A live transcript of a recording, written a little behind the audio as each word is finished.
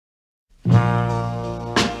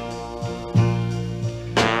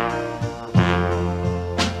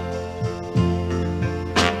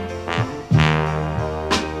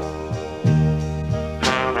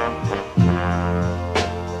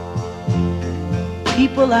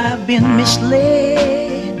People, I've been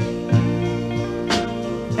misled,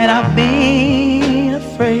 and I've been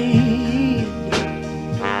afraid.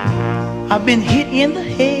 I've been hit in the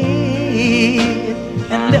head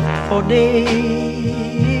and left for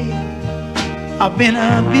dead. I've been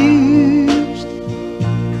abused,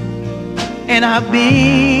 and I've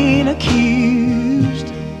been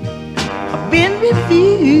accused. I've been refused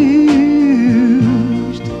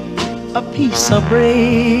a piece of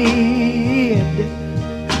bread.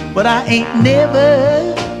 But I ain't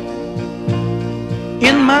never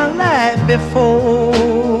in my life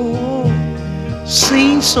before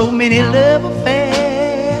seen so many love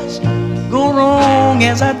affairs go wrong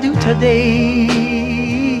as I do today.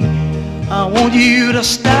 I want you to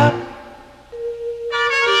stop,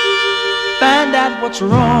 find out what's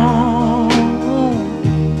wrong,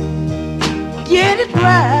 get it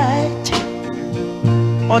right,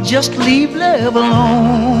 or just leave love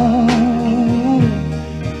alone.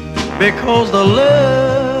 Because the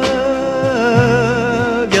love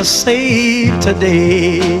you save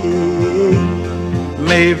today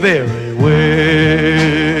may very well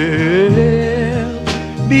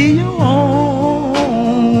be your own.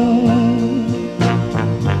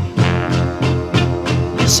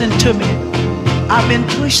 Listen to me, I've been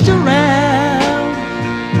pushed around,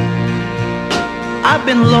 I've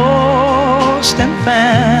been lost and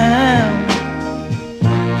found,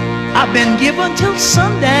 I've been given till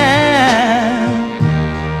sundown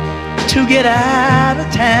to get out of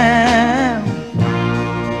town.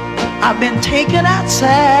 I've been taken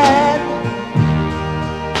outside,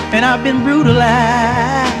 and I've been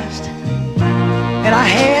brutalized, and I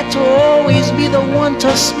had to always be the one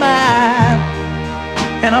to smile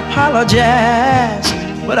and apologize.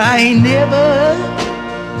 But I ain't never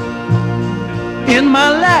in my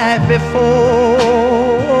life before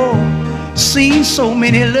seen so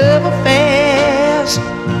many love affairs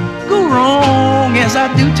go wrong as I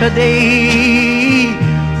do today.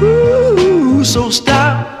 Ooh, so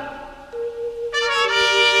stop,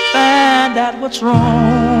 find out what's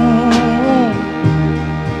wrong,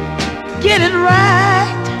 get it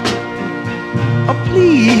right, or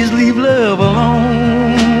please leave love alone.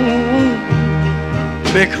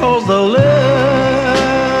 Because the love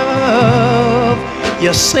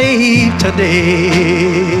you save today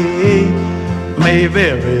may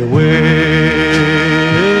very well